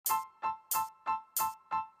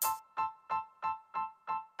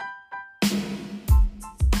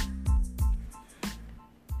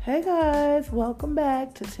Hey guys, welcome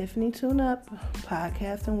back to Tiffany Tune Up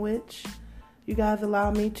podcast, in which you guys allow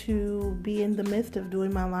me to be in the midst of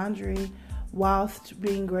doing my laundry whilst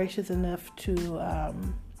being gracious enough to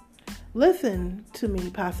listen to me,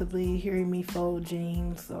 possibly hearing me fold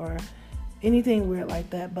jeans or anything weird like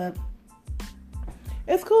that. But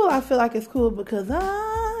it's cool. I feel like it's cool because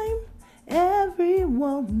I'm every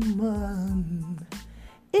woman.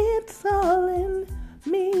 It's all in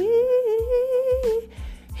me.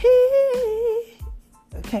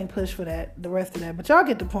 I can't push for the rest of that, but y'all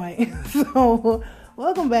get the point. So,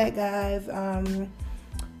 welcome back, guys.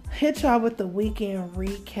 Hit y'all with the weekend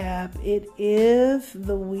recap. It is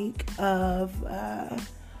the week of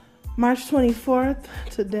March 24th.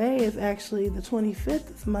 Today is actually the 25th.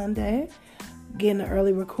 It's Monday. Getting an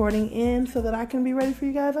early recording in so that I can be ready for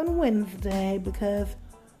you guys on Wednesday, because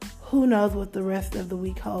who knows what the rest of the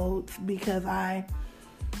week holds, because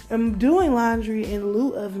I'm doing laundry in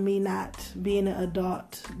lieu of me not being an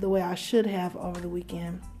adult the way I should have over the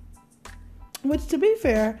weekend. Which, to be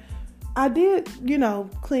fair, I did,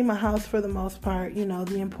 clean my house for the most part.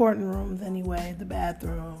 The important rooms anyway, the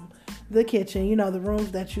bathroom, the kitchen, the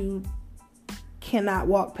rooms that you cannot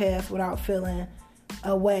walk past without feeling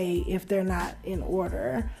away if they're not in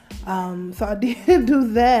order. So I did do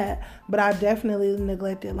that, but I definitely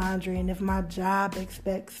neglected laundry. And if my job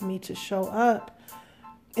expects me to show up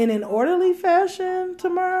in an orderly fashion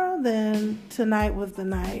tomorrow, then tonight was the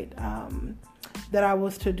night that I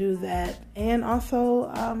was to do that, and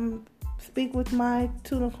also speak with my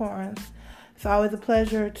tunicorns. It's always a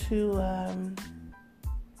pleasure to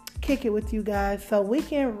kick it with you guys. So,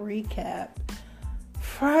 weekend recap.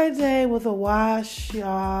 Friday was a wash,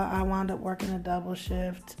 y'all. I wound up working a double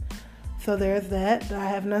shift, so there's that. I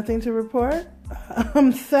have nothing to report.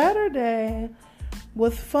 Saturday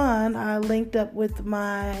was fun. I linked up with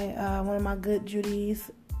my one of my good Judies,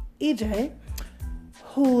 EJ,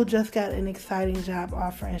 who just got an exciting job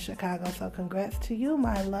offer in Chicago. So congrats to you,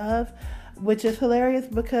 my love. Which is hilarious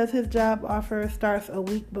because his job offer starts a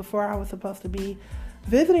week before I was supposed to be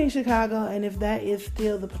visiting Chicago. And if that is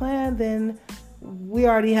still the plan, then we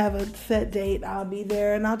already have a set date. I'll be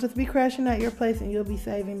there and I'll just be crashing at your place, and you'll be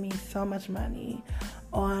saving me so much money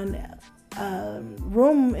on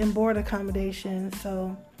room and board accommodation.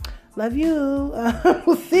 So love you.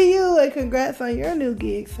 We'll see you, and congrats on your new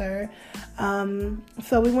gig, sir.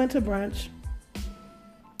 So we went to brunch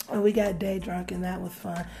and we got day drunk, and that was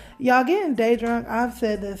fun. Y'all, getting day drunk, I've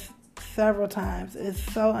said this several times, it's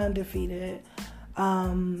so undefeated.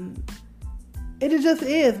 It just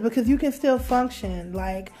is, because you can still function.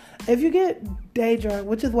 Like, if you get day drunk,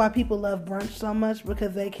 which is why people love brunch so much,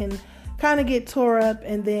 because they can kind of get tore up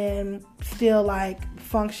and then still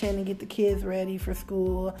function and get the kids ready for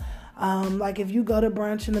school. Like, if you go to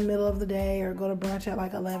brunch in the middle of the day, or go to brunch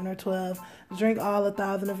at 11 or 12, drink all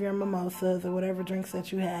 1,000 of your mimosas or whatever drinks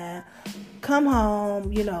that you had, come home,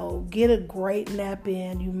 get a great nap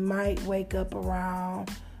in. You might wake up around,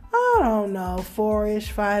 I don't know,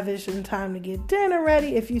 4-ish, 5-ish, in time to get dinner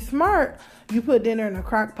ready. If you're smart, you put dinner in a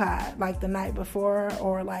crock pot the night before,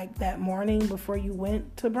 or that morning before you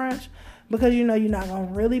went to brunch, because you're not going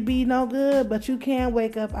to really be no good, but you can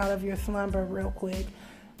wake up out of your slumber real quick,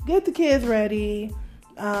 get the kids ready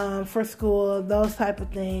for school, those type of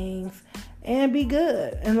things, and be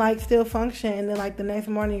good and still function. And then the next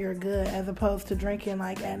morning you're good, as opposed to drinking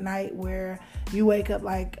at night where you wake up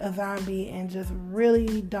like a zombie and just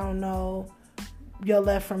really don't know your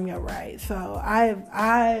left from your right. So I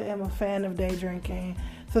am a fan of day drinking,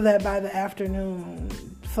 so that by the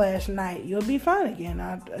afternoon/night you'll be fine again.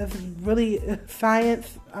 It's really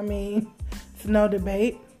science. It's no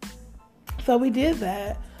debate. So we did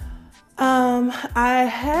that. I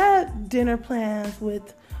had dinner plans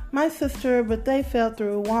with my sister, but they fell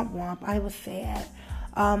through. Womp womp. I was sad.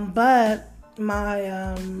 But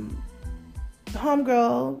my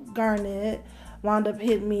homegirl Garnet wound up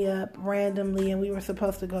hitting me up randomly, and we were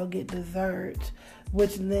supposed to go get dessert,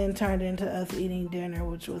 which then turned into us eating dinner,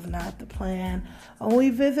 which was not the plan. We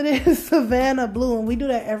visited Savannah Blue, and we do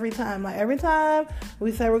that every time. Every time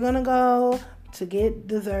we say we're gonna go to get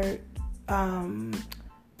dessert,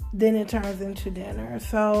 then it turns into dinner.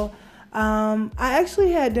 So I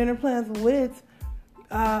actually had dinner plans with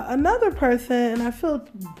another person, and I feel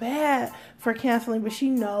bad for canceling, but she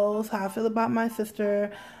knows how I feel about my sister,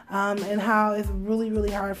 and how it's really,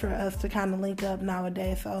 really hard for us to kind of link up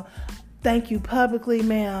nowadays. So thank you publicly,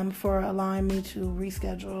 ma'am, for allowing me to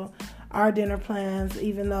reschedule our dinner plans,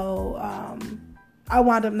 even though I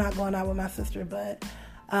wound up not going out with my sister, but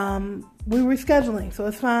we were rescheduling, so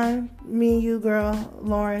it's fine. Me and you, girl,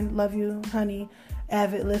 Lauren, love you, honey.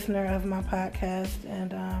 avid listener of my podcast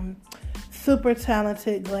and super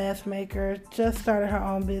talented glassmaker. Just started her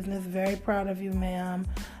own business. Very proud of you, ma'am.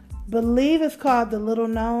 Believe it's called The Little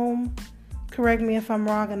Gnome. Correct me if I'm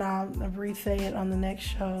wrong and I'll re-say it on the next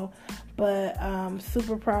show. But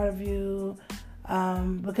super proud of you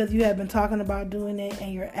because you have been talking about doing it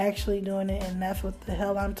and you're actually doing it, and that's what the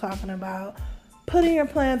hell I'm talking about. Putting your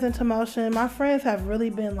plans into motion. My friends have really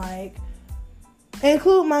been like,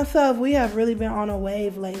 include myself, we have really been on a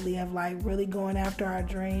wave lately of like really going after our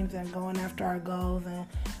dreams and going after our goals. And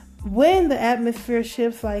when the atmosphere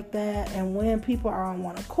shifts like that and when people are on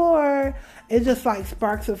one accord, it just like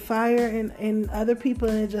sparks a fire in other people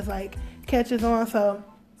and it just like catches on. So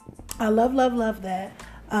I love that.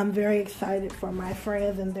 I'm very excited for my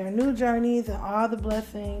friends and their new journeys and all the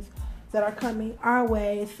blessings that are coming our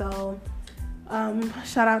way. So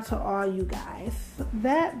shout out to all you guys.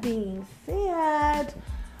 That being said,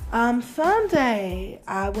 Sunday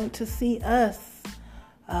I went to see Us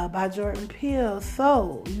by Jordan Peele.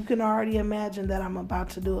 So you can already imagine that I'm about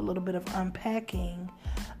to do a little bit of unpacking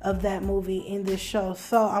of that movie in this show.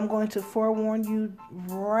 So I'm going to forewarn you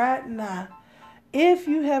right now. If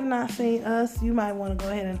you have not seen Us, you might want to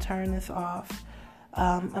go ahead and turn this off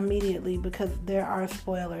immediately because there are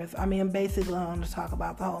spoilers. I mean, basically I'm going to talk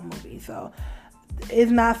about the whole movie. So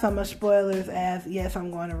it's not so much spoilers as, yes,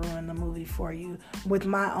 I'm going to ruin the movie for you with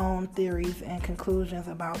my own theories and conclusions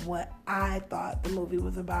about what I thought the movie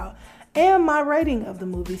was about and my rating of the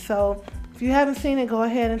movie. So if you haven't seen it, go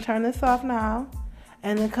ahead and turn this off now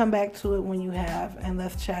and then come back to it when you have, and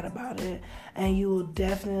let's chat about it. And you will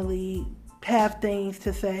definitely have things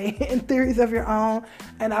to say and theories of your own,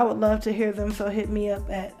 and I would love to hear them. So hit me up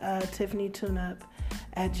at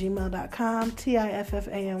tiffanytuneup@gmail.com,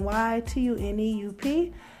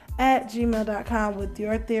 TIFFANYTUNEUP@gmail.com with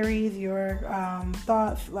your theories, your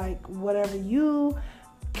thoughts, like whatever you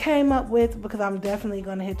came up with, because I'm definitely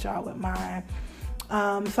going to hit y'all with mine.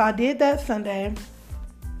 So I did that Sunday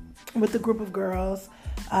with a group of girls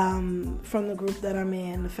from the group that I'm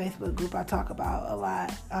in, the Facebook group I talk about a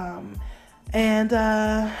lot. And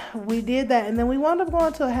we did that, and then we wound up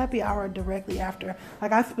going to a happy hour directly after.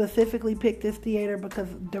 Like, I specifically picked this theater because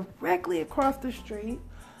directly across the street,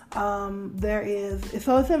 there is,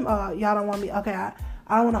 so it's in, y'all don't want me, okay, I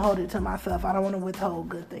don't want to hold it to myself. I don't want to withhold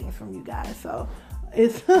good things from you guys. So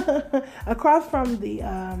it's across from the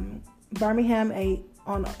Birmingham 8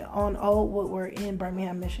 on Old Woodward in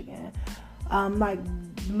Birmingham, Michigan. Like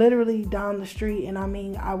literally down the street, and I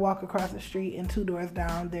mean I walk across the street and 2 doors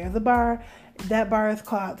down there's a bar. That bar is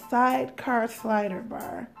called Sidecar Slider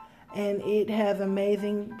Bar, and it has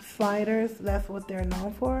amazing sliders. That's what they're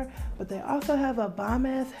known for. But they also have a bomb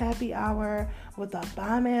ass happy hour with a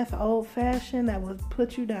bomb ass old fashioned that will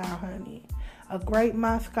put you down, honey. A great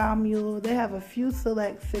Moscow Mule. They have a few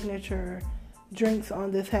select signature drinks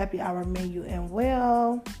on this happy hour menu, and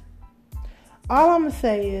well, all I'm going to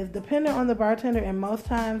say is, depending on the bartender, and most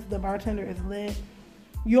times the bartender is lit,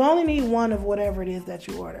 you only need one of whatever it is that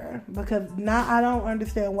you order. Because now I don't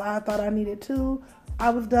understand why I thought I needed 2.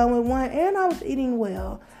 I was done with 1, and I was eating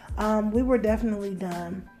well. We were definitely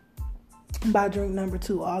done by drink number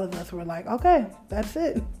 2. All of us were like, okay, that's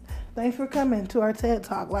it. Thanks for coming to our TED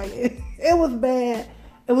Talk. Like, it was bad.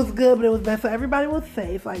 It was good, but it was bad. So everybody was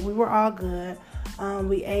safe. Like, we were all good.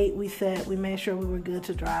 We ate, we sat, we made sure we were good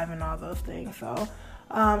to drive and all those things. So,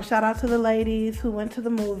 shout out to the ladies who went to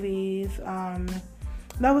the movies.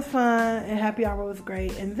 That was fun, and happy hour was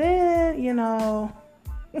great. And then, you know,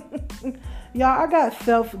 y'all, I got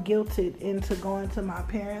self-guilted into going to my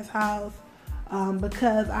parents' house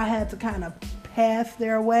because I had to kind of pass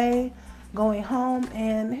their way going home.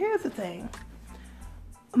 And here's the thing.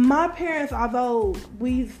 My parents, although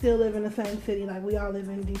we still live in the same city, like we all live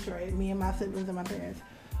in Detroit, me and my siblings and my parents,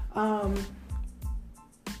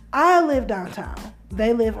 I live downtown.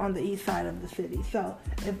 They live on the east side of the city. So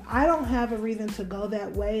if I don't have a reason to go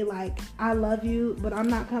that way, like, I love you, but I'm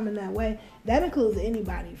not coming that way, that includes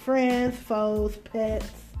anybody, friends, foes, pets,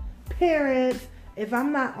 parents. If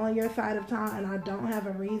I'm not on your side of town and I don't have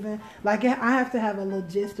a reason, like, I have to have a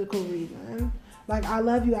logistical reason. Like, I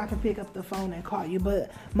love you, I can pick up the phone and call you,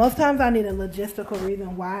 but most times I need a logistical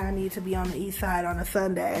reason why I need to be on the east side on a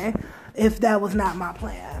Sunday if that was not my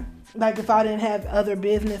plan. Like, if I didn't have other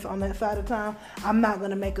business on that side of town, I'm not going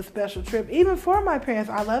to make a special trip. Even for my parents,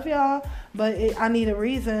 I love y'all, but I need a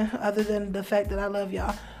reason other than the fact that I love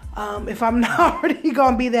y'all. If I'm not already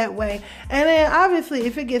going to be that way. And then, obviously,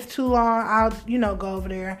 if it gets too long, I'll, go over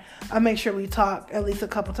there. I'll make sure we talk at least a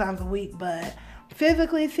couple times a week, but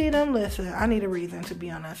physically see them, listen, I need a reason to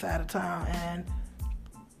be on that side of town, and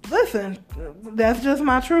listen, that's just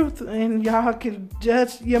my truth, and y'all can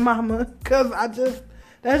judge your mama, because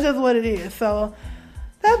that's just what it is. So,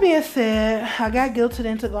 that being said, I got guilted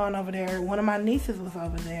into going over there. One of my nieces was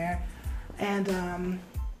over there, and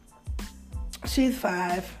she's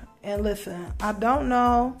 5. And listen, I don't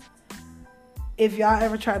know if y'all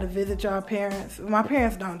ever try to visit y'all parents. My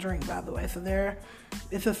parents don't drink, by the way, so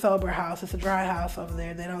it's a sober house. It's a dry house over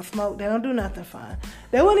there. They don't smoke. They don't do nothing fun.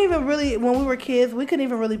 They wouldn't even really, when we were kids, we couldn't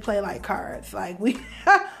even really play like cards. Like we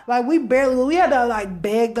had to like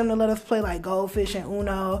beg them to let us play like Goldfish and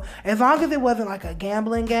Uno. As long as it wasn't like a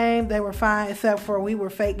gambling game, they were fine, except for we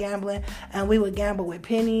were fake gambling, and we would gamble with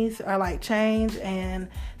pennies or like change, and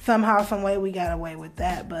somehow, some way we got away with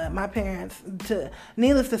that. But my parents,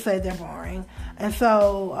 needless to say, they're boring. And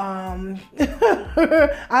so,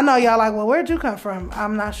 I know y'all like, well, where'd you come from?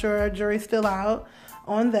 I'm not sure. Jury's still out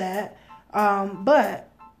on that.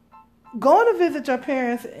 But going to visit your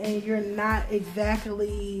parents and you're not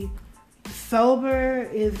exactly sober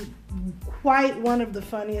is quite one of the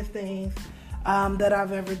funniest things that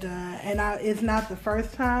I've ever done. And it's not the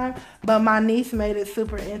first time, but my niece made it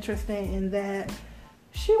super interesting in that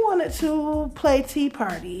she wanted to play Tea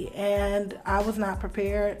Party, and I was not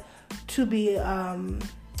prepared to be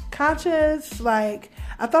conscious. Like,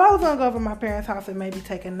 I thought I was going to go over to my parents' house and maybe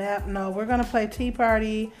take a nap. No, we're going to play Tea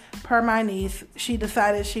Party per my niece. She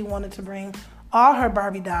decided she wanted to bring all her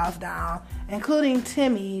Barbie dolls down, including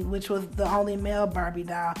Timmy, which was the only male Barbie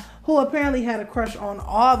doll, who apparently had a crush on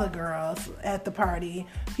all the girls at the party.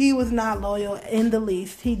 He was not loyal in the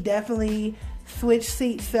least. He definitely switched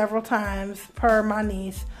seats several times per my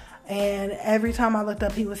niece, and every time I looked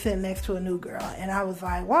up, he was sitting next to a new girl, and I was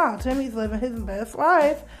like, wow, Timmy's living his best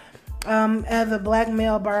life as a black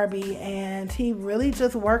male Barbie. And he really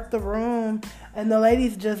just worked the room, and the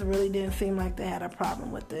ladies just really didn't seem like they had a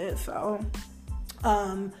problem with it. So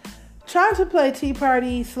trying to play Tea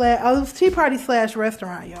Party it was Tea Party /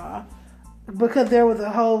 restaurant, y'all, because there was a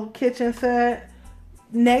whole kitchen set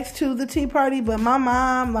next to the Tea Party. But my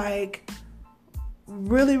mom, like,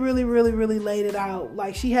 really laid it out.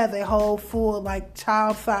 Like, she has a whole full, like,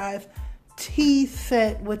 child-size tea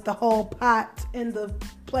set with the whole pot and the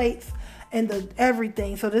plates and the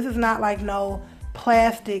everything. So this is not like no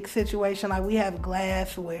plastic situation. Like, we have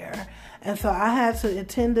glassware. And so I had to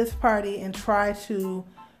attend this party and try to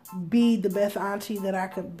be the best auntie that I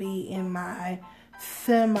could be in my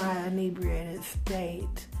semi-inebriated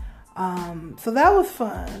state. So that was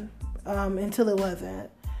fun until it wasn't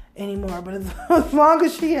anymore. But as long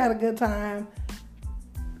as she had a good time,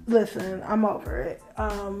 listen, I'm over it.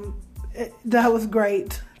 That was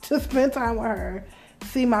great to spend time with her,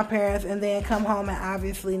 see my parents, and then come home and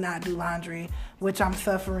obviously not do laundry, which I'm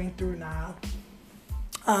suffering through now.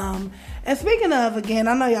 And speaking of, again,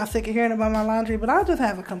 I know y'all sick of hearing about my laundry, but I'll just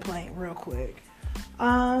have a complaint real quick.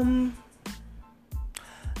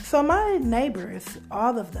 So my neighbors,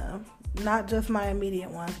 all of them, not just my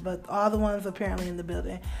immediate ones, but all the ones apparently in the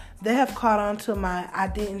building, they have caught on to my I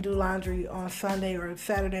didn't do laundry on Sunday or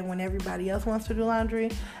Saturday when everybody else wants to do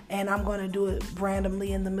laundry, and I'm going to do it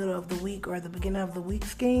randomly in the middle of the week or the beginning of the week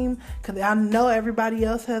scheme, because I know everybody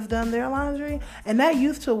else has done their laundry. And that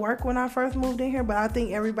used to work when I first moved in here, but I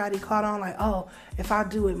think everybody caught on like, oh, if I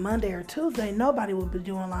do it Monday or Tuesday, nobody will be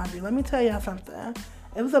doing laundry. Let me tell y'all something.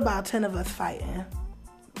 It was about 10 of us fighting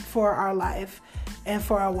for our life and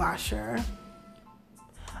for a washer,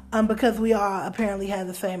 because we all apparently had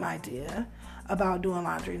the same idea about doing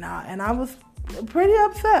laundry now. And I was pretty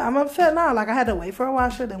upset. I'm upset now. Like, I had to wait for a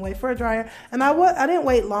washer, then wait for a dryer, and I didn't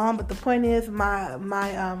wait long. But the point is, my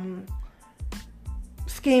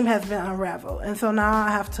scheme has been unraveled, and so now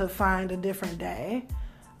I have to find a different day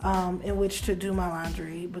in which to do my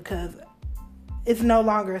laundry, because it's no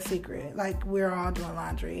longer a secret. Like, we're all doing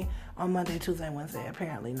laundry on Monday, Tuesday, Wednesday.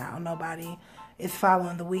 Apparently now nobody is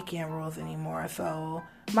following the weekend rules anymore. So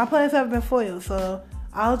my plans have been foiled. So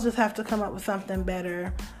I'll just have to come up with something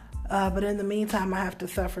better. But in the meantime, I have to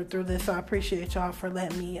suffer through this. So I appreciate y'all for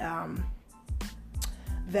letting me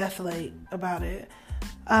vacillate about it.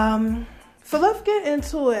 So let's get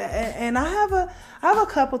into it. And I have a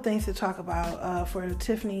couple things to talk about for the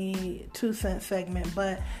Tiffany 2 cent segment,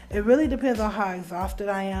 but it really depends on how exhausted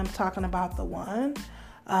I am talking about the one,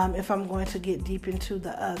 if I'm going to get deep into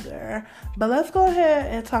the other. But let's go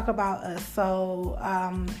ahead and talk about Us. So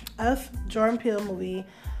Us, Jordan Peele movie.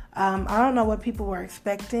 I don't know what people were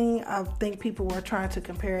expecting. I think people were trying to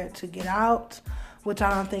compare it to Get Out, which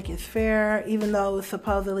I don't think is fair, even though it's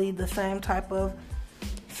supposedly the same type of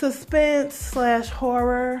suspense /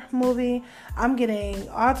 horror movie. I'm getting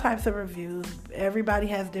all types of reviews. Everybody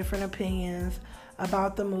has different opinions.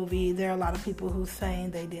 about the movie. There are a lot of people who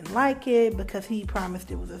saying they didn't like it because he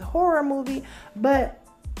promised it was a horror movie, but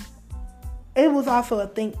it was also a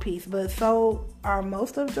think piece. But so are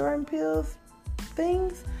most of Jordan Peele's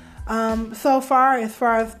things. So far as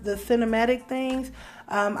the cinematic things,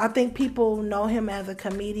 I think people know him as a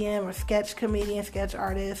comedian or sketch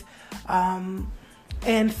artist.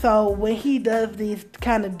 And so when he does these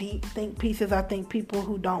kind of deep think pieces, I think people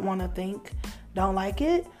who don't want to think don't like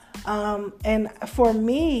it. And for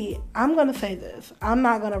me, I'm going to say this. I'm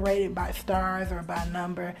not going to rate it by stars or by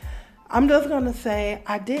number. I'm just going to say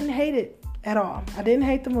I didn't hate it at all. I didn't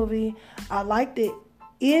hate the movie. I liked it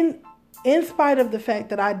in spite of the fact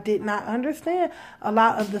that I did not understand a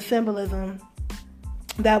lot of the symbolism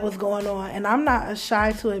that was going on. And I'm not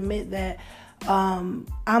shy to admit that I'm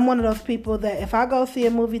one of those people that if I go see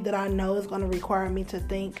a movie that I know is going to require me to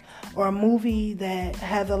think, or a movie that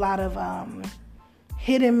has a lot of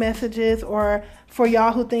hidden messages, or for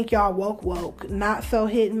y'all who think y'all woke, not so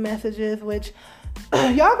hidden messages, which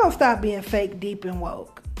y'all gonna stop being fake, deep, and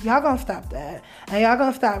woke. Y'all gonna stop that. And y'all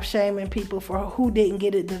gonna stop shaming people for who didn't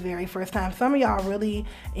get it the very first time. Some of y'all really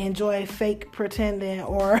enjoy fake pretending,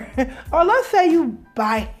 or let's say you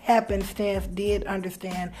by happenstance did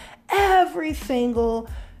understand every single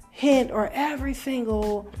hint or every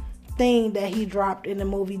single thing that he dropped in the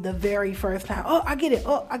movie the very first time. Oh, I get it.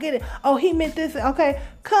 Oh, he meant this. Okay,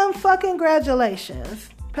 come fucking congratulations.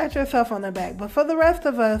 Pat yourself on the back. But for the rest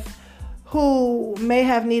of us who may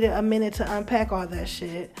have needed a minute to unpack all that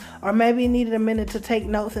shit, or maybe needed a minute to take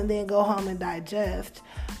notes and then go home and digest,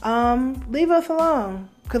 leave us alone.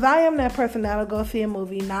 Because I am that person that'll go see a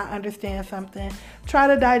movie, not understand something, try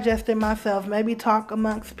to digest it myself, maybe talk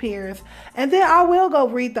amongst peers, and then I will go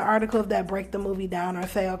read the articles that break the movie down, or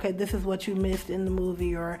say, okay, this is what you missed in the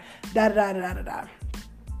movie, or da-da-da-da-da-da.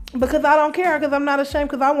 Because I don't care, because I'm not ashamed,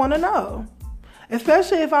 because I want to know.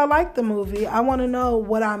 Especially if I like the movie, I want to know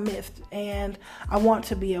what I missed, and I want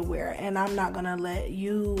to be aware, and I'm not going to let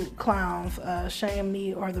you clowns shame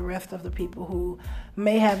me or the rest of the people who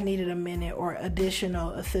may have needed a minute or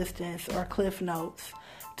additional assistance or cliff notes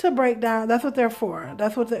to break down. That's what they're for.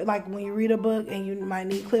 That's what they're like when you read a book and you might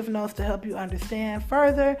need cliff notes to help you understand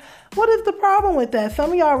further. What is the problem with that?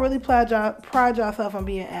 Some of y'all really pride yourself on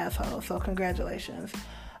being assholes, so congratulations.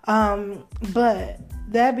 But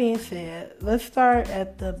that being said, let's start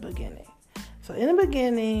at the beginning. So in the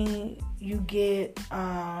beginning, you get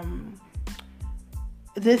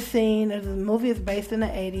this scene. The movie is based in the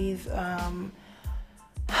 80s.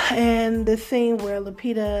 And the scene where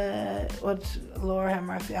Lupita, which, Lord have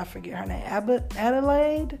mercy, I forget her name,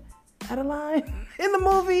 Adeline in the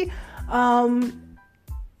movie,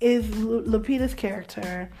 is Lupita's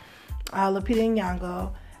character, Lupita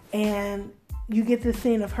Nyong'o, and you get this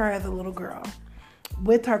scene of her as a little girl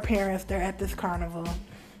with her parents. They're at this carnival,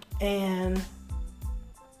 and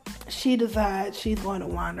she decides she's going to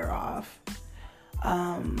wander off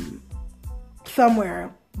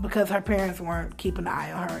somewhere because her parents weren't keeping an eye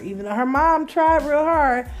on her. Even though her mom tried real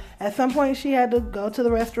hard, at some point she had to go to the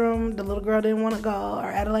restroom. The little girl didn't want to go, or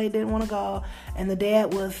Adelaide didn't want to go, and the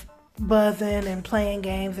dad was buzzing and playing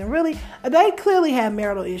games, and really they clearly had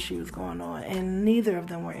marital issues going on, and neither of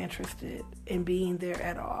them were interested in being there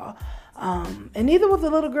at all. And neither was the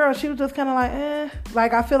little girl. She was just kind of like,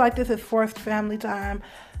 like, I feel like this is forced family time.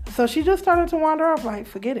 So she just started to wander off, like,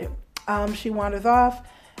 forget it. She wanders off,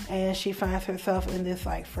 and she finds herself in this,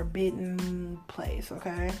 like, forbidden place,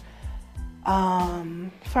 okay?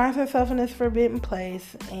 Finds herself in this forbidden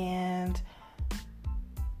place, and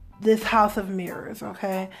this house of mirrors,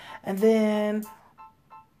 okay? And then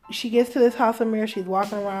she gets to this house of mirrors. She's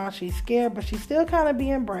walking around. She's scared, but she's still kind of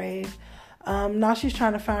being brave. Now she's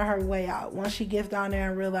trying to find her way out. Once she gets down there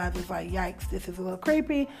and realizes, like, yikes, this is a little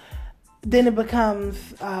creepy, then it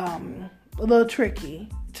becomes a little tricky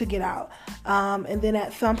to get out. And then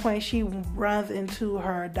at some point she runs into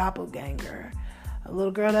her doppelganger, a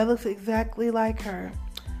little girl that looks exactly like her,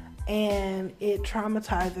 and it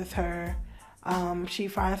traumatizes her. She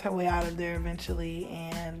finds her way out of there eventually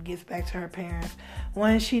and gets back to her parents.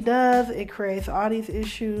 When she does, it creates all these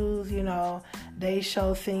issues. You know, they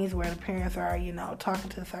show scenes where the parents are, you know, talking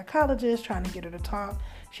to the psychologist, trying to get her to talk.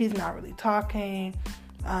 She's not really talking.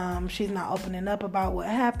 She's not opening up about what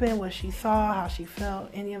happened, what she saw, how she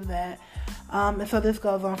felt, any of that. And so this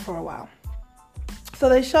goes on for a while. So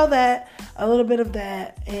they show that, a little bit of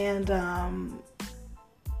that, and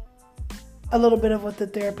a little bit of what the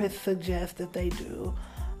therapist suggests that they do.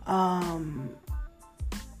 And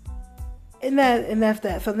that's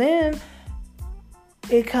that. So then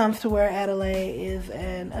it comes to where Adelaide is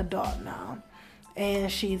an adult now.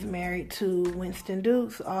 and she's married to Winston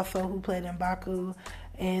Dukes, also who played M'Baku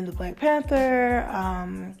in the Black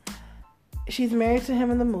Panther. She's married to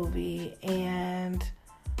him in the movie, and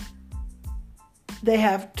they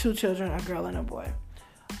have 2 children, a girl and a boy.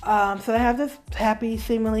 So they have this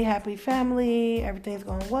seemingly happy family. Everything's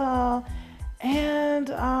going well. And,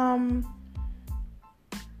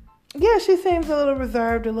 yeah, she seems a little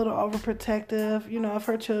reserved, a little overprotective. You know, of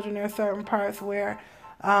her children, there are certain parts where,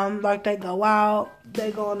 like, they go out,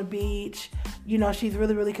 they go on the beach. You know, she's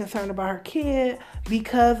really, really concerned about her kid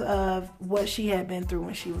because of what she had been through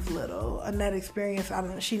when she was little. And that experience,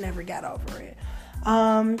 she never got over it.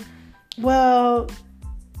 Well,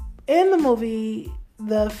 in the movie,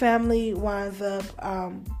 the family winds up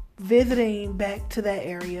visiting back to that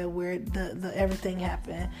area where the everything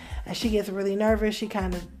happened, and she gets really nervous. She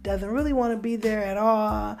kind of doesn't really want to be there at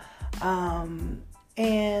all,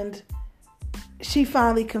 and she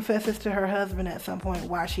finally confesses to her husband at some point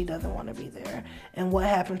why she doesn't want to be there and what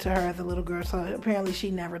happened to her as a little girl. So apparently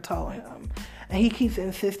she never told him, and he keeps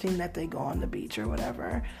insisting that they go on the beach or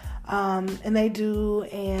whatever, and they do,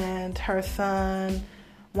 and her son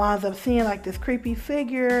winds up seeing like this creepy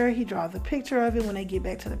figure. He draws a picture of it when they get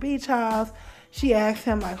back to the beach house. She asks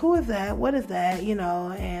him like, who is that? What is that? You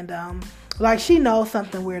know, and like she knows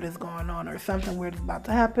something weird is going on or something weird is about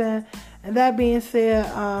to happen. And that being said,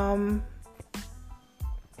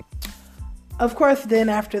 of course, then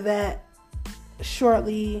after that,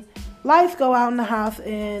 shortly, lights go out in the house,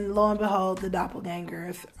 and lo and behold, the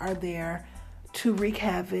doppelgangers are there to wreak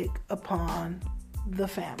havoc upon the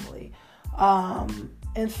family.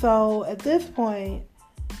 And so at this point,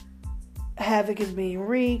 havoc is being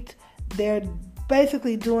wreaked. They're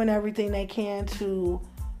basically doing everything they can to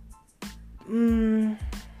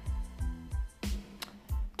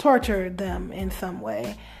torture them in some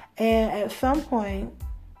way. And at some point,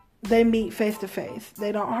 they meet face to face.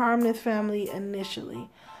 They don't harm this family initially.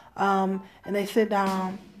 And they sit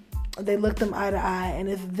down, they look them eye to eye, and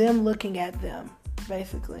it's them looking at them,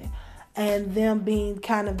 basically. And them being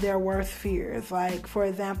kind of their worst fears. Like, for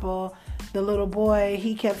example, the little boy,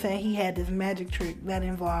 he kept saying he had this magic trick that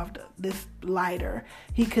involved this lighter.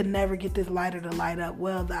 He could never get this lighter to light up.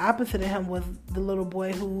 Well, the opposite of him was the little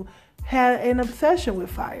boy who had an obsession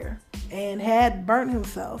with fire and had burnt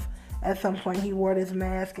himself. At some point, he wore this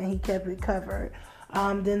mask and he kept it covered.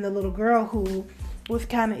 Then the little girl who was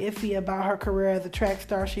kind of iffy about her career as a track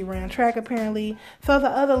star. She ran track, apparently. So the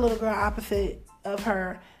other little girl opposite of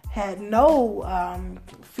her had no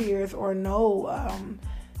fears or no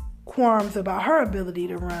qualms about her ability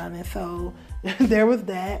to run. And so there was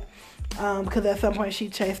that, because at some point she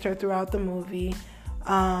chased her throughout the movie.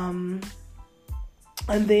 And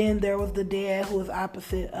then there was the dad who was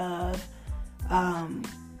opposite of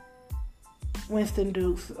Winston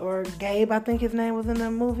Dukes, or Gabe, I think his name was in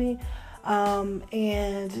the movie.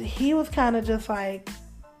 And he was kind of just like,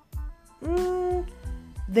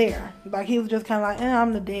 there. Like, he was just kind of like,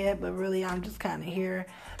 I'm the dad, but really I'm just kind of here.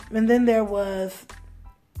 And then there was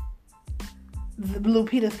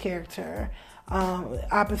Lupita's character,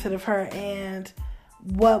 opposite of her. And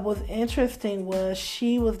what was interesting was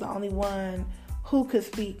she was the only one who could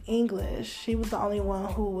speak English. She was the only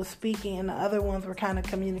one who was speaking, and the other ones were kind of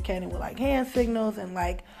communicating with like hand signals and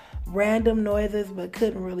like random noises, but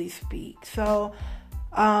couldn't really speak. So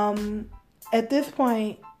at this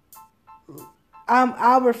point,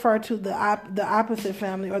 I'll refer to the opposite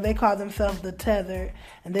family, or they call themselves the Tethered,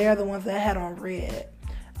 and they are the ones that had on red.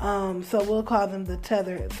 So we'll call them the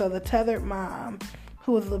Tethered. So the Tethered mom,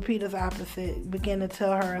 who was Lupita's opposite, began to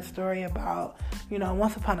tell her a story about,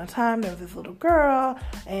 once upon a time there was this little girl,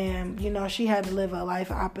 and, she had to live a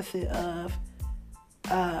life opposite of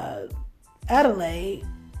Adelaide,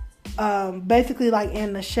 basically like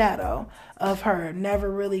in the shadow of her, never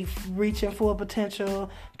really reaching full potential,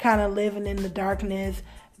 kind of living in the darkness,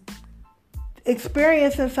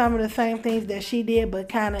 experiencing some of the same things that she did, but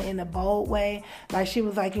kind of in a bold way. Like, she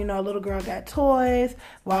was like, a little girl got toys,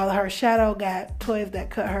 while her shadow got toys that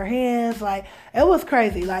cut her hands. Like, it was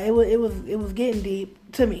crazy. Like, it was getting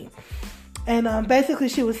deep to me. And basically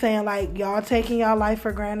she was saying, like, y'all taking y'all life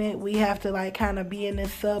for granted. We have to, like, kind of be in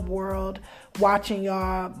this sub world watching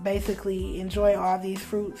y'all basically enjoy all these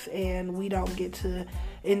fruits, and we don't get to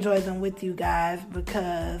enjoy them with you guys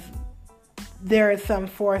because there is some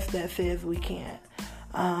force that says we can't.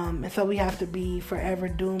 And so we have to be forever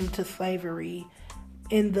doomed to slavery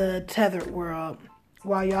in the tethered world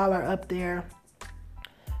while y'all are up there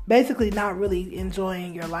basically not really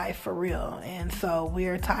enjoying your life for real. And so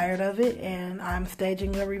we're tired of it, and I'm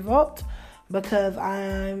staging a revolt because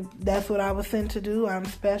that's what I was sent to do. I'm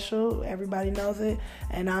special. Everybody knows it.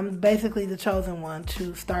 And I'm basically the chosen one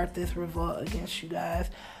to start this revolt against you guys.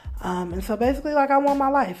 And so basically, like, I want my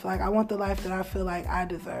life. Like, I want the life that I feel like I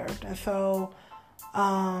deserved. And so,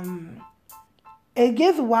 it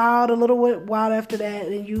gets wild, a little bit wild after that.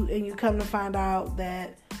 And you come to find out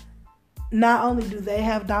that not only do they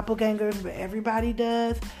have doppelgangers, but everybody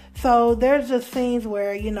does. So there's just scenes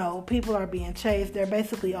where, people are being chased. They're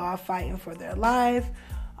basically all fighting for their life.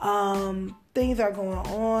 Things are going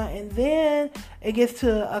on. And then it gets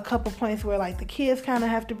to a couple points where, like, the kids kind of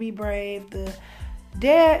have to be brave. The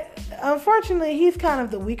dad, unfortunately, he's kind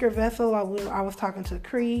of the weaker vessel. I was talking to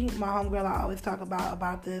Cree, my homegirl. I always talk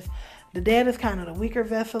about this. The dad is kind of the weaker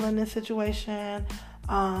vessel in this situation.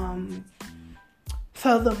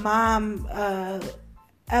 So the mom,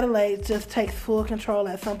 Adelaide, just takes full control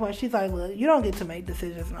at some point. She's like, look, you don't get to make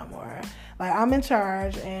decisions no more. Like, I'm in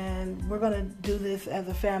charge, and we're going to do this as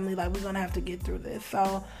a family. Like, we're going to have to get through this.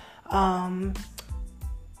 So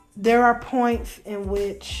there are points in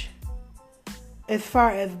which, as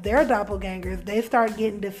far as their doppelgangers, they start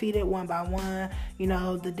getting defeated one by one.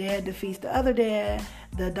 The dad defeats the other dad.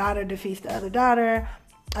 The daughter defeats the other daughter.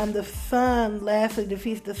 The son lastly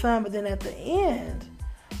defeats the son. But then at the end,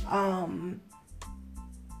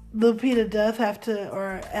 Lupita does have to,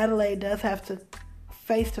 or Adelaide does have to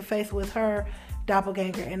face with her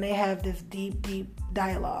doppelganger. And they have this deep, deep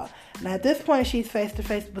dialogue. Now at this point, she's face to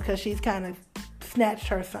face because she's kind of snatched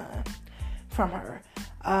her son from her.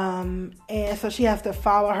 And so she has to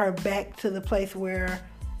follow her back to the place where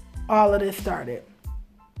all of this started.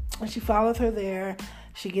 And she follows her there.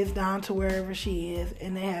 She gets down to wherever she is,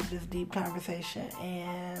 and they have this deep conversation.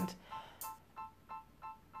 And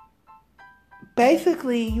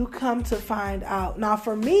basically, you come to find out. Now,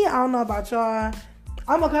 for me, I don't know about y'all.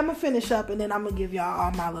 I'm gonna finish up, and then I'm gonna give y'all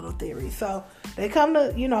all my little theories. So they come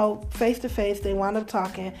to, face to face. They wind up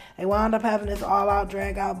talking. They wind up having this all-out,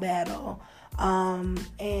 drag-out battle.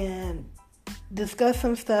 And discuss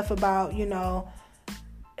some stuff about,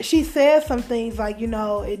 she says some things like,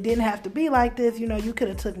 it didn't have to be like this. You could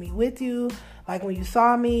have took me with you, like when you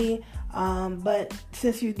saw me. But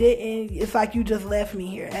since you didn't, it's like you just left me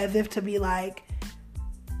here, as if to be like,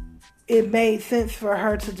 it made sense for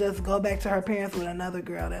her to just go back to her parents with another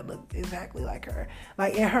girl that looked exactly like her.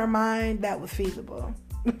 Like, in her mind, that was feasible.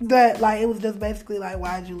 That, like, it was just basically like,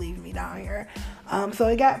 why'd you leave me down here? So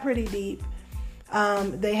it got pretty deep.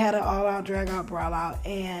 They had an all-out, drag-out, brawl-out,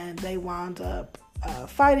 and they wound up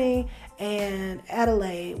fighting, and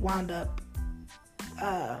Adelaide wound up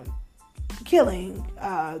killing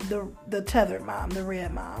the tethered mom, the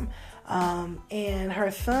red mom, and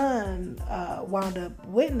her son wound up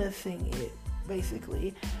witnessing it,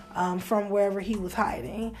 basically, from wherever he was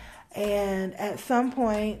hiding. And at some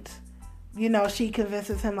point, she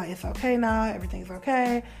convinces him, like, it's okay now, everything's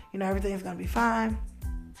okay, everything's gonna be fine.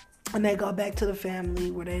 And they go back to the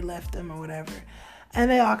family where they left them or whatever. And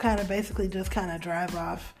they all kind of basically just kind of drive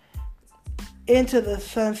off into the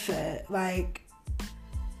sunset. Like,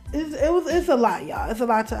 it's a lot, y'all. It's a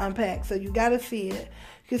lot to unpack. So you got to see it.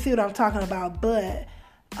 You can see what I'm talking about. But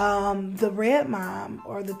the red mom,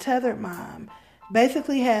 or the tethered mom,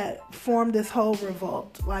 basically had formed this whole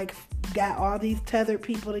revolt. Like, got all these tethered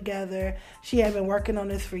people together. She had been working on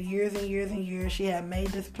this for years and years and years. She had made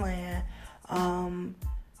this plan.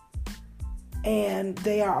 And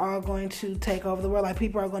they are all going to take over the world. Like,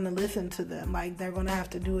 people are going to listen to them. Like, they're going to have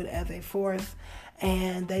to do it as a force.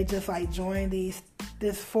 And they just, like, join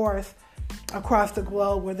this force across the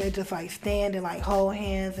globe where they just, like, stand and, like, hold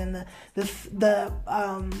hands. And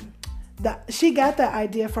she got that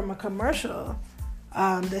idea from a commercial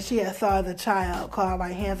that she had saw as a child called,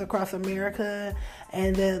 like, Hands Across America,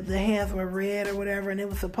 and the hands were red or whatever, and it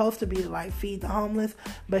was supposed to be like feed the homeless,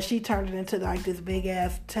 but she turned it into like this big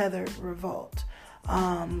ass tethered revolt,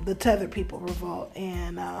 the tethered people revolt,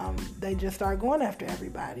 and they just started going after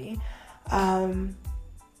everybody. And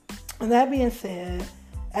that being said,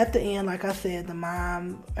 at the end, like I said, the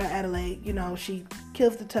mom, Adelaide, she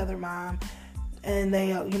kills the tethered mom. And they,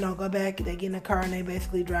 go back, they get in a car, and they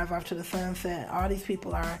basically drive off to the sunset. All these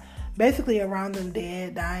people are basically around them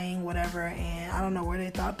dead, dying, whatever. And I don't know where they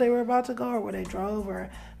thought they were about to go, or where they drove, or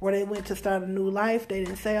where they went to start a new life. They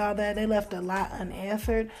didn't say all that. They left a lot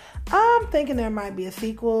unanswered. I'm thinking there might be a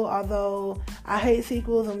sequel, although I hate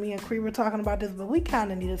sequels, and me and Cree were talking about this, but we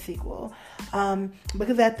kind of need a sequel.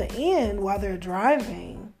 Because at the end, while they're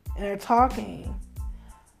driving and they're talking,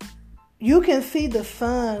 you can see the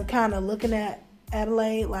son kind of looking at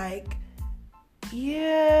Adelaide like,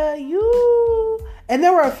 yeah, you... And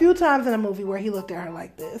there were a few times in the movie where he looked at her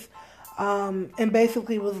like this, and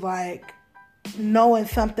basically was like, knowing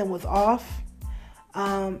something was off.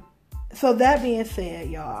 So that being said,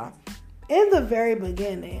 y'all, in the very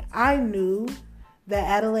beginning, I knew that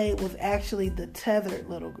Adelaide was actually the tethered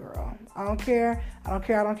little girl. I don't care.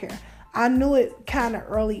 I knew it kind of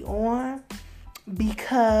early on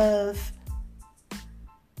because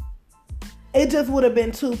it just would have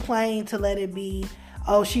been too plain to let it be,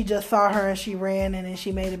 oh, she just saw her and she ran and then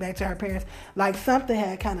she made it back to her parents. Like, something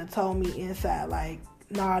had kind of told me inside, like,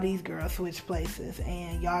 nah, these girls switch places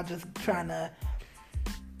and y'all just trying to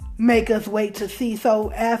make us wait to see.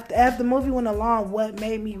 So as the movie went along, what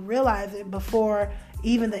made me realize it before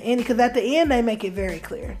even the end, because at the end they make it very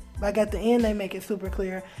clear. Like, at the end they make it super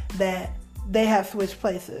clear that they have switched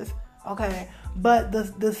places. Okay, but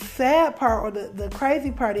the sad part, or the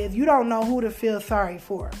crazy part, is you don't know who to feel sorry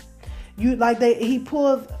for.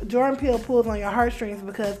 Jordan Peele pulls on your heartstrings,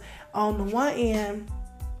 because on the one end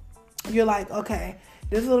you're like, okay,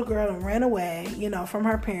 this little girl ran away, from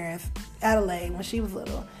her parents, Adelaide, when she was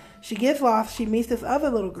little. She gets lost. She meets this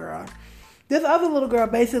other little girl. This other little girl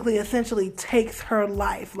basically essentially takes her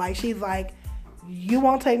life. Like, she's like, you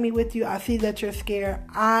won't take me with you. I see that you're scared.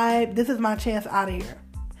 This is my chance out of here.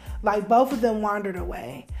 Like, both of them wandered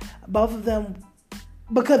away. Both of them,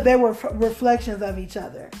 because they were reflections of each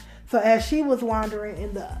other. So as she was wandering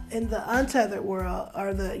in the untethered world,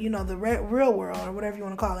 or the real world, or whatever you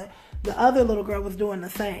want to call it, the other little girl was doing the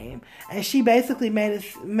same. And she basically made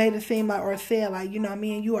it seem like, or said like,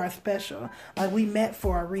 me and you are special. Like, we met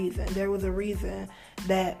for a reason. There was a reason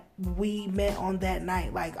that we met on that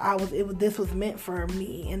night. Like, this was meant for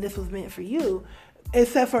me and this was meant for you.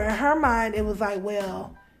 Except for in her mind, it was like,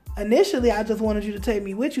 well, initially I just wanted you to take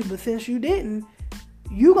me with you, but since you didn't,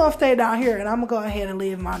 you gonna stay down here and I'm gonna go ahead and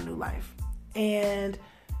live my new life. And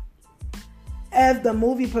as the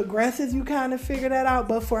movie progresses, you kind of figure that out.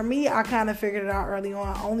 But for me, I kind of figured it out early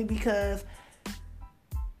on, only because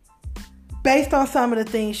based on some of the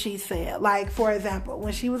things she said. Like, for example,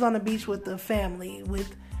 when she was on the beach with the family,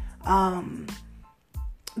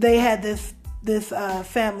 they had this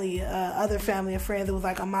family, other family of friends. It was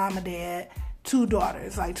like a mom and dad, 2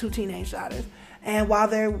 daughters, like 2 teenage daughters. And while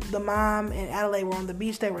the mom and Adelaide were on the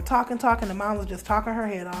beach, they were talking. The mom was just talking her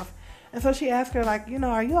head off. And so she asked her, like,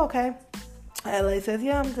 are you okay? Adelaide says,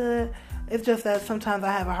 yeah, I'm good. It's just that sometimes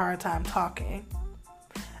I have a hard time talking.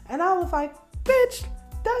 And I was like, bitch,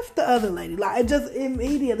 that's the other lady. Like, just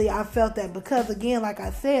immediately I felt that, because, again, like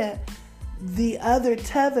I said, the other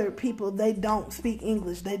tethered people, they don't speak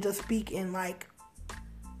English. They just speak in, like,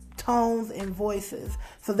 tones and voices.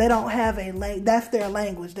 So they don't have that's their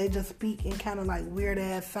language. They just speak in kind of like weird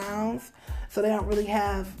ass sounds. So they don't really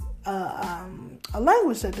have a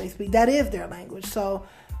language that they speak. That is their language. So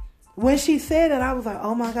when she said it, I was like,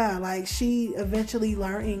 oh my God, like, she eventually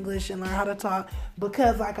learned English and learned how to talk,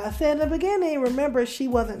 because, like I said in the beginning, remember, she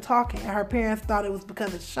wasn't talking. Her parents thought it was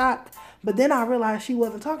because of shock, but then I realized she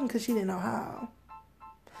wasn't talking because she didn't know how.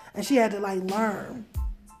 And she had to, like, learn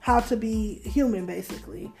how to be human,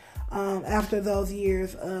 basically, after those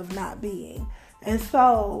years of not being. And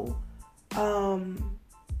so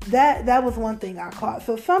that was one thing I caught.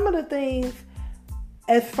 So some of the things,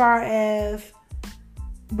 as far as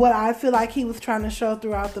what I feel like he was trying to show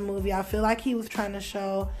throughout the movie, I feel like he was trying to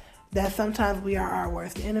show that sometimes we are our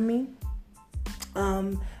worst enemy.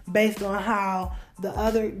 Based on how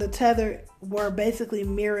the tethered were basically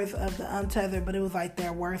mirrors of the untethered, but it was like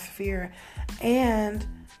their worst fear. And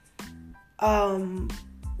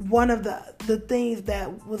one of the things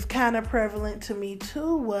that was kind of prevalent to me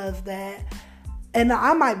too was that, and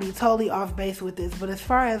I might be totally off base with this, but as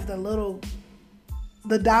far as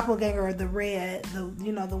the doppelganger, or the red, the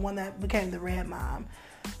one that became the red mom,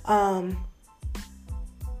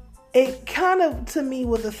 it kind of, to me,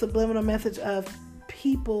 was a subliminal message of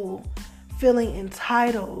people feeling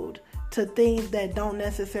entitled to things that don't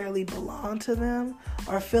necessarily belong to them,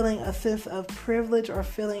 or feeling a sense of privilege, or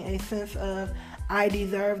feeling a sense of, I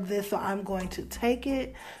deserve this, so I'm going to take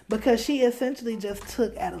it, because she essentially just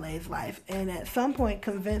took Adelaide's life, and at some point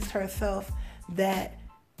convinced herself that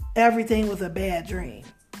everything was a bad dream.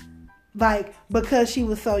 Like, because she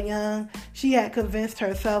was so young, she had convinced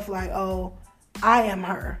herself, like, oh, I am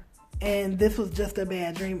her, and this was just a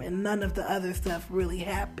bad dream, and none of the other stuff really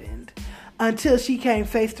happened, until she came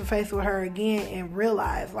face to face with her again and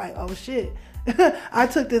realized, like, oh shit, I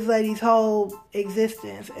took this lady's whole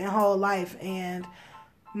existence and whole life and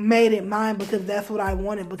made it mine because that's what I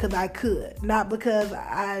wanted, because I could, not because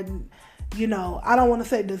I don't want to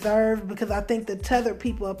say deserved, because I think the tethered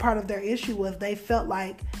people, a part of their issue was they felt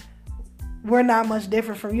like we're not much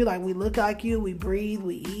different from you. Like, we look like you, we breathe,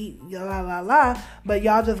 we eat, la la la. But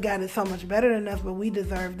y'all just got it so much better than us, but we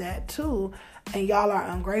deserve that too. And y'all are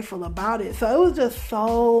ungrateful about it. So it was just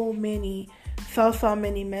so many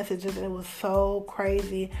messages. It was so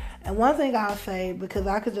crazy. And one thing I'll say, because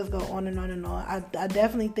I could just go on and on and on, I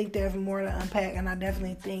definitely think there's more to unpack, and I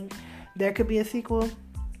definitely think there could be a sequel.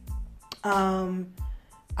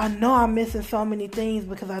 I know I'm missing so many things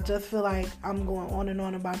because I just feel like I'm going on and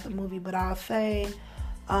on about the movie, but I'll say,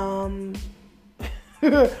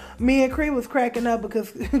 me and Cree was cracking up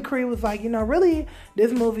because Cree was like, really,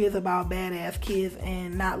 this movie is about badass kids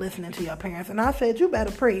and not listening to your parents. And I said, you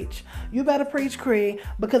better preach. You better preach, Cree,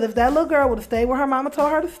 because if that little girl would have stayed where her mama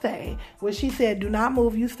told her to stay, where she said, do not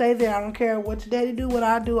move, you stay there. I don't care what your daddy do, what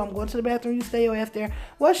I do. I'm going to the bathroom, you stay your ass there.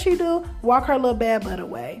 What she do? Walk her little bad butt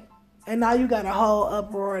away. And now you got a whole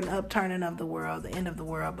uproar and upturning of the world, the end of the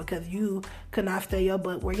world, because you could not stay your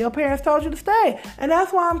butt where your parents told you to stay. And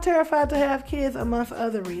that's why I'm terrified to have kids, amongst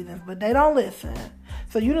other reasons. But they don't listen.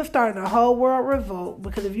 So you done started a whole world revolt,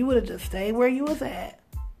 because if you would have just stayed where you was at,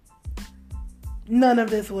 none of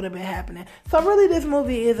this would have been happening. So really, this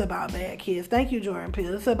movie is about bad kids. Thank you, Jordan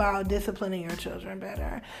Peele. It's about disciplining your children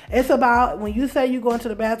better. It's about when you say you go into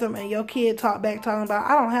the bathroom and your kid talking about,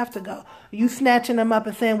 I don't have to go. You snatching them up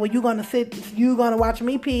and saying, well, you going to watch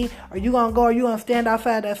me pee, or you going to go, or you going to stand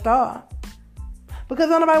outside that stall. Because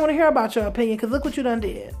nobody want to hear about your opinion, because look what you done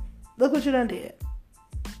did. Look what you done did.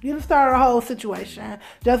 You done started a whole situation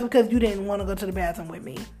just because you didn't want to go to the bathroom with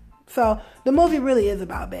me. So the movie really is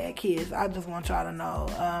about bad kids. I just want y'all to know.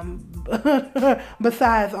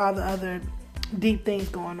 Besides all the other deep things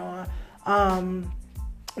going on.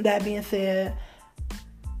 That being said,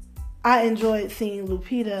 I enjoyed seeing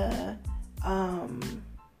Lupita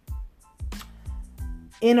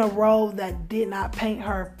in a role that did not paint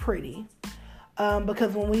her pretty.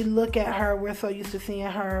 Because when we look at her, we're so used to seeing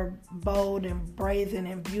her bold and brazen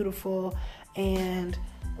and beautiful, and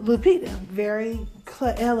Lupita, very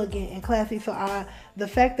elegant and classy. So the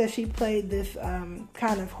fact that she played this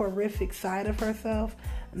kind of horrific side of herself,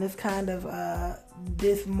 and this kind of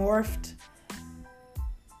dysmorphed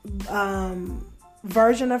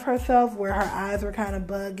version of herself, where her eyes were kind of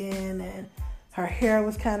bugging and her hair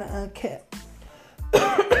was kind of unkept.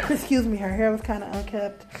 Excuse me, her hair was kind of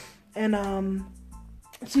unkept, and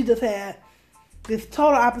she just had this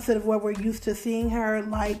total opposite of what we're used to seeing her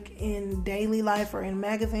like in daily life or in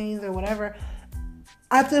magazines or whatever.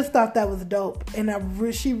 I just thought that was dope, and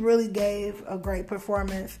she really gave a great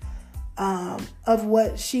performance of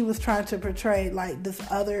what she was trying to portray, like this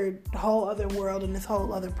whole other world and this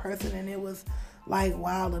whole other person. And it was like,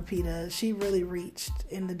 wow, Lupita, she really reached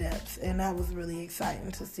in the depths, and that was really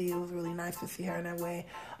exciting to see. It was really nice to see her in that way.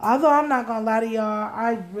 Although I'm not gonna lie to y'all,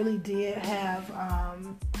 I really did have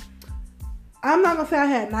I'm not going to say I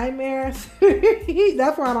had nightmares.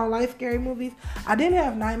 That's why I don't like scary movies. I didn't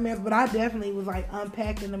have nightmares, but I definitely was like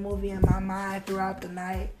unpacking the movie in my mind throughout the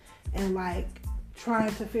night and like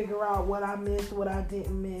trying to figure out what I missed, what I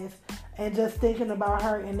didn't miss, and just thinking about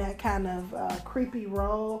her in that kind of creepy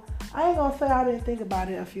role. I ain't going to say I didn't think about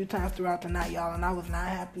it a few times throughout the night, y'all, and I was not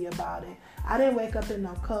happy about it. I didn't wake up in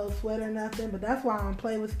no cold sweat or nothing, but that's why I don't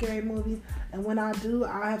play with scary movies. And when I do,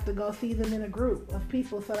 I have to go see them in a group of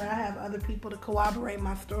people so that I have other people to corroborate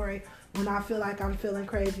my story when I feel like I'm feeling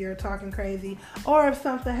crazy or talking crazy. Or if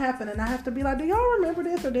something happened and I have to be like, do y'all remember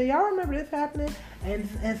this? Or do y'all remember this happening?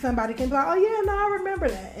 And somebody can be like, oh yeah, no, I remember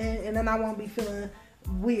that. And then I won't be feeling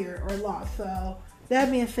weird or lost. So that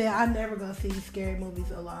being said, I never go see scary movies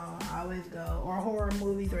alone. I always go. Or horror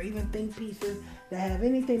movies, or even think pieces that have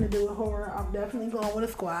anything to do with horror. I'm definitely going with a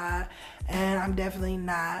squad. And I'm definitely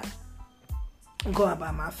not going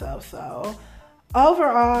by myself. So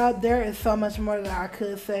overall, there is so much more that I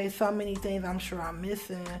could say. So many things I'm sure I'm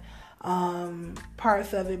missing.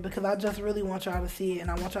 Parts of it, because I just really want y'all to see it. And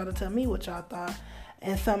I want y'all to tell me what y'all thought.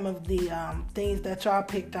 And some of the things that y'all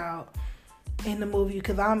picked out in the movie,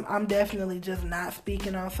 because I'm definitely just not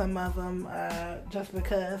speaking on some of them just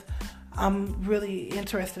because I'm really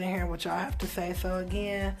interested in hearing what y'all have to say. So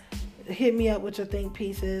again, hit me up with your think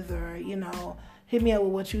pieces, or hit me up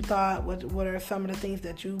with what you thought. What are some of the things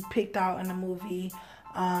that you picked out in the movie?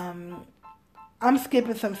 I'm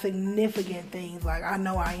skipping some significant things, like I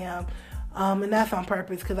know I am, and that's on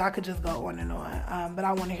purpose because I could just go on and on. But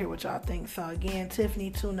I want to hear what y'all think. So again,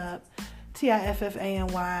 Tiffany Tuneup,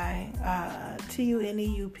 TIFFANY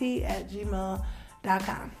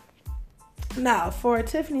TUNEUP@gmail.com. Now, for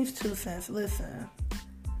Tiffany's 2 cents, listen.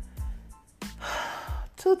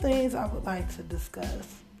 2 things I would like to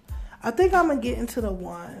discuss. I think I'm going to get into the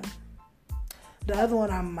one. The other one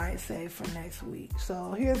I might save for next week.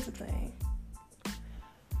 So, here's the thing.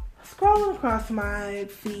 scrolling across my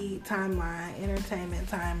feed timeline, entertainment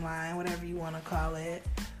timeline, whatever you want to call it,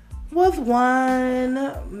 was one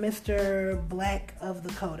Mr. Black of the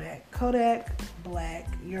Kodak. Kodak Black,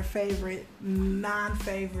 your favorite,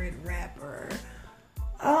 non-favorite rapper.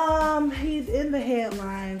 He's in the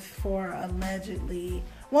headlines for allegedly,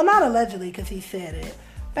 well, not allegedly because he said it,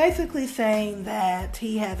 basically saying that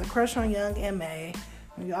he has a crush on Young M.A.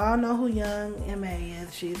 You all know who Young M.A.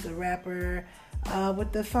 is. She's a rapper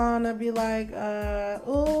with the song that be like,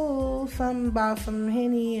 ooh, something about some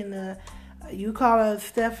Henny and you call her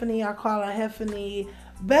Stephanie, I call her Heffany.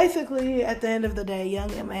 Basically, at the end of the day,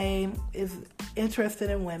 Young M.A. is interested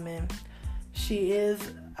in women. She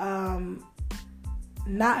is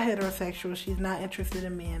not heterosexual. She's not interested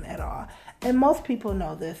in men at all. And most people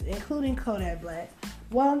know this, including Kodak Black.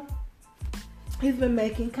 Well, he's been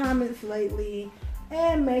making comments lately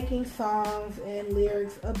and making songs and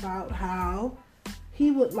lyrics about how he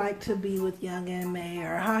would like to be with Young M.A.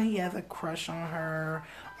 or how he has a crush on her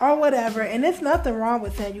or whatever. And there's nothing wrong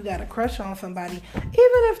with saying you got a crush on somebody, even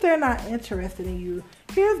if they're not interested in you.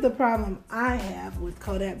 Here's the problem I have with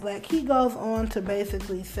Kodak Black. He goes on to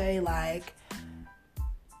basically say, like,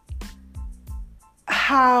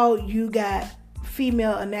 how you got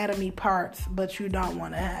female anatomy parts, but you don't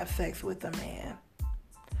want to have sex with a man.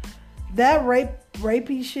 That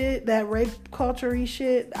rapey shit, that rape culture-y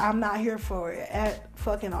shit, I'm not here for it at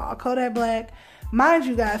fucking all. Kodak Black, mind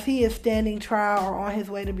you guys, he is standing trial or on his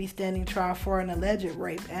way to be standing trial for an alleged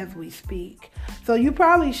rape as we speak. So you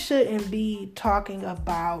probably shouldn't be talking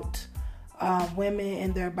about women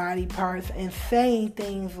and their body parts and saying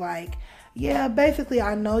things like, yeah, basically,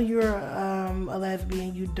 I know you're a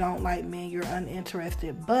lesbian, you don't like men, you're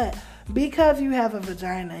uninterested, but because you have a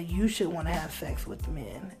vagina, you should want to have sex with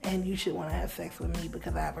men, and you should want to have sex with me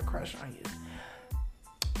because I have a crush on you.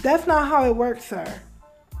 That's not how it works, sir.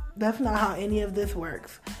 That's not how any of this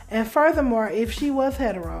works. And furthermore, if she was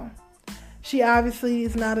hetero, she obviously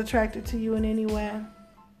is not attracted to you in any way.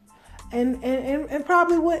 And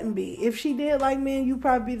probably wouldn't be. If she did like men, you'd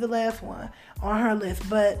probably be the last one on her list.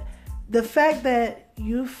 But the fact that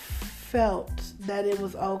you felt that it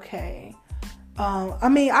was okay.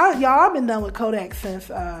 I've been done with Kodak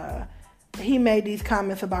since he made these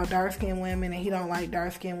comments about dark-skinned women and he don't like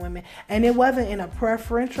dark-skinned women. And it wasn't in a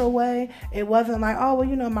preferential way. It wasn't like, oh, well,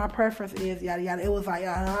 you know, my preference is yada, yada. It was like,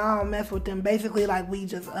 I don't mess with them. Basically, like, we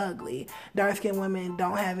just ugly. Dark-skinned women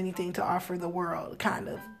don't have anything to offer the world kind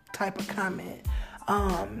of type of comment.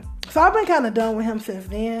 So I've been kind of done with him since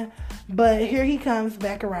then. But here he comes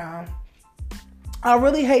back around. I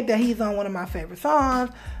really hate that he's on one of my favorite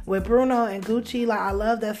songs with Bruno and Gucci. Like, I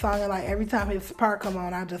love that song, and like every time his part come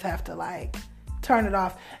on, I just have to like turn it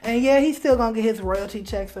off. And yeah, he's still gonna get his royalty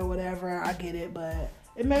checks or whatever. I get it, but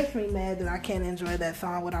it makes me mad that I can't enjoy that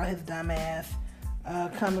song without his dumb ass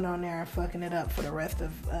coming on there and fucking it up for the rest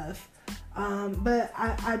of us. But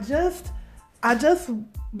I just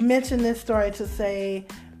mentioned this story to say,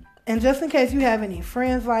 and just in case you have any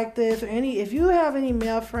friends like this, or if you have any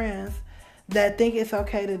male friends that think it's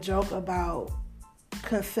okay to joke about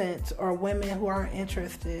consent or women who aren't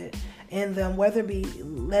interested in them, whether it be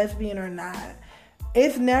lesbian or not,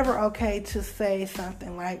 it's never okay to say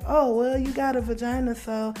something like, oh, well, you got a vagina,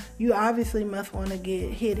 so you obviously must want to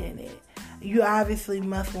get hit in it. You obviously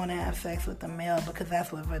must want to have sex with a male because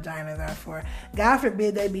that's what vaginas are for. God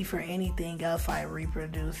forbid they be for anything else like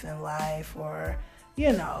reproducing life or,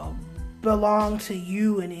 you know, belong to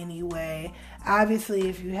you in any way. Obviously,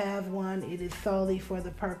 if you have one, it is solely for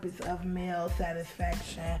the purpose of male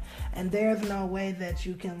satisfaction. And there's no way that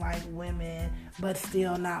you can like women but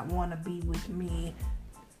still not want to be with me.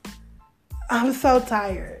 I'm so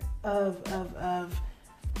tired of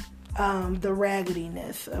the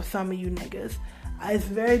raggediness of some of you niggas. It's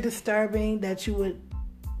very disturbing that you would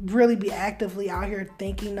really be actively out here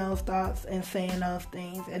thinking those thoughts and saying those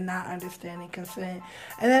things and not understanding consent.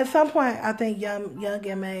 And at some point, I think Young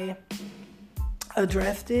M.A.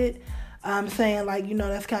 addressed it, saying like, you know,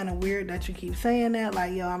 that's kind of weird that you keep saying that.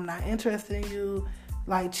 Like, yo, I'm not interested in you.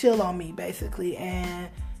 Like, chill on me, basically. And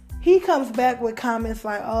he comes back with comments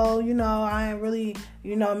like, oh, you know, I ain't really,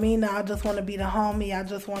 you know, me now. I just want to be the homie. I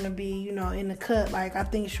just want to be, you know, in the cut. Like, I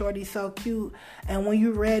think Shorty's so cute. And when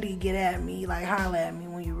you ready, get at me. Like, holla at me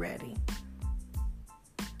when you ready.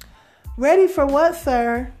 Ready for what,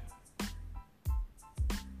 sir?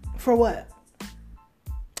 For what?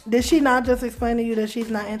 Did she not just explain to you that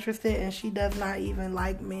she's not interested and she does not even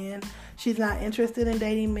like men? She's not interested in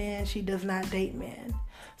dating men. She does not date men.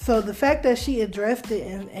 So the fact that she addressed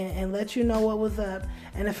it and let you know what was up,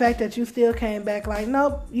 and the fact that you still came back like,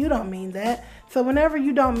 nope, you don't mean that. So whenever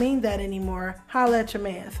you don't mean that anymore, holla at your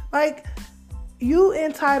mans. Like, you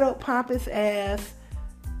entitled, pompous ass,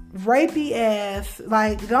 rapey ass.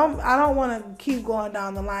 Like, I don't want to keep going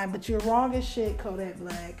down the line, but you're wrong as shit, Kodak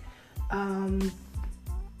Black.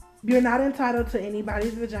 You're not entitled to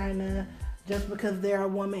anybody's vagina just because they're a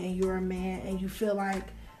woman and you're a man, and you feel like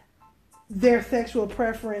their sexual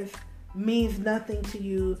preference means nothing to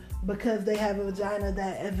you because they have a vagina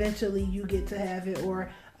that eventually you get to have it, or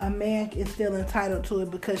a man is still entitled to it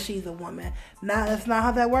because she's a woman. That's not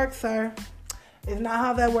how that works, sir. It's not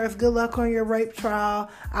how that works. Good luck on your rape trial.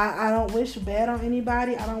 I don't wish bad on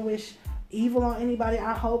anybody. I don't wish evil on anybody.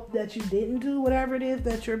 I hope that you didn't do whatever it is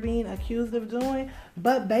that you're being accused of doing.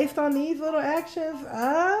 But based on these little actions,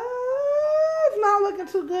 it's not looking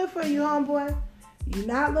too good for you, homeboy. You're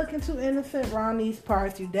not looking too innocent around these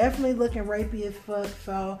parts. You're definitely looking rapey as fuck.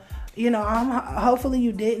 So, hopefully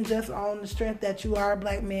you didn't just on the strength that you are a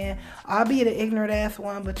black man, albeit an ignorant ass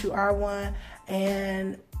one, but you are one.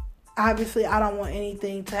 And obviously I don't want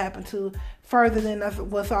anything to happen to further than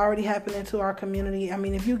what's already happening to our community. I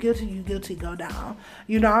mean, if you guilty, go down.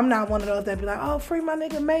 I'm not one of those that be like, oh, free my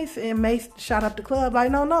nigga Mace, and Mace shot up the club.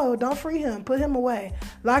 Like, no, don't free him. Put him away.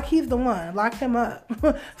 Like he's the one. Lock him up.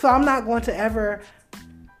 So I'm not going to ever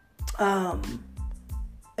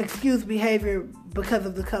excuse behavior because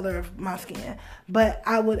of the color of my skin. But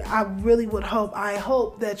I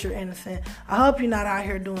hope that you're innocent. I hope you're not out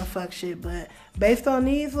here doing fuck shit. But based on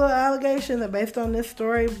these little allegations and based on this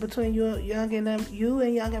story between you and Young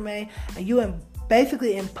M.A, and you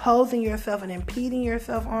basically imposing yourself and impeding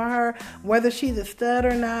yourself on her, whether she's a stud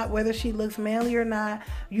or not, whether she looks manly or not,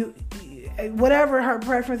 whatever her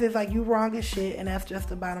preference is, like, you wrong as shit, and that's just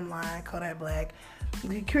the bottom line. Kodak Black.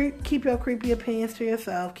 Keep your creepy opinions to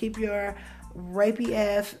yourself. Keep your rapey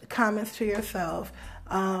ass comments to yourself.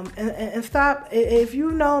 And stop. If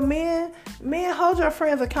you know men, hold your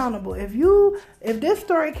friends accountable. If this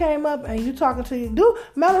story came up and you talking to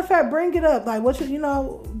matter of fact, bring it up. Like, what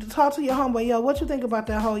talk to your homeboy. Yo, what you think about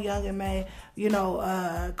that whole Young M.A,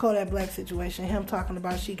 Kodak Black situation? Him talking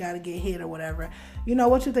about she got to get hit or whatever.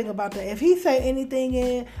 What you think about that? If he say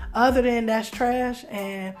anything other than that's trash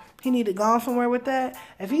and he need to go somewhere with that.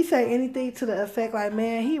 If he say anything to the effect like,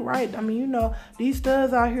 man, he right. I mean, these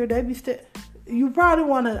studs out here, they be still. You probably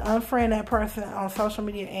want to unfriend that person on social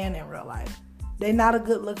media and in real life. They not a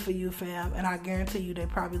good look for you, fam. And I guarantee you they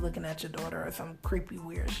probably looking at your daughter or some creepy,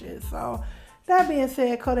 weird shit. So, that being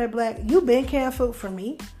said, Kodak Black, you been canceled for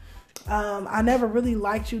me. I never really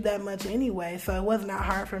liked you that much anyway, so it was not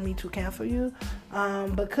hard for me to cancel you.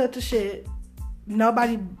 But cut the shit.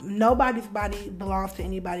 Nobody's body belongs to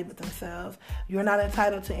anybody but themselves. You're not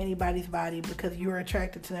entitled to anybody's body because you're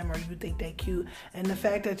attracted to them or you think they cute. And the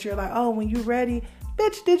fact that you're like, oh, when you ready,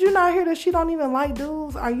 bitch, did you not hear that she don't even like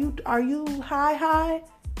dudes? Are you high?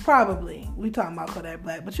 Probably. We talking about Kodak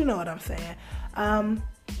Black, but you know what I'm saying.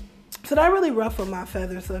 So that really ruffled my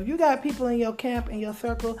feathers. So if you got people in your camp, in your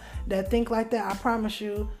circle that think like that, I promise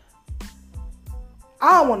you,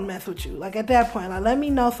 I don't want to mess with you. Like, at that point, like, let me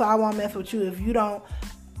know so I won't mess with you if you don't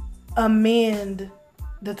amend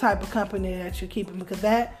the type of company that you're keeping, because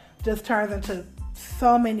that just turns into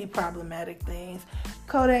so many problematic things.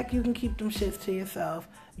 Kodak, you can keep them shits to yourself.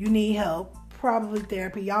 You need help. Probably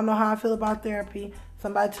therapy. Y'all know how I feel about therapy.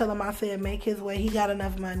 Somebody tell him I said make his way. He got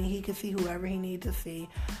enough money. He can see whoever he needs to see.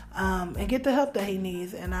 And get the help that he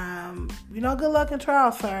needs. And, good luck in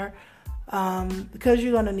trial, sir. Because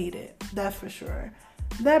you're going to need it. That's for sure.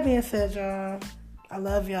 That being said, y'all, I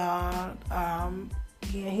love y'all.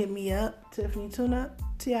 You can hit me up, Tiffany Tuna,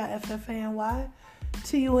 TIFFANY,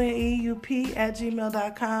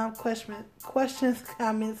 TUNEUP@gmail.com. Questions,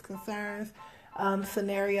 comments, concerns,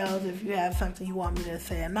 scenarios. If you have something you want me to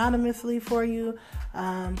say anonymously for you,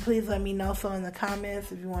 please let me know so in the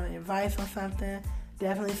comments. If you want advice on something,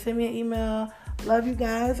 definitely send me an email. Love you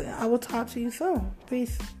guys, and I will talk to you soon.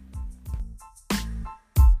 Peace.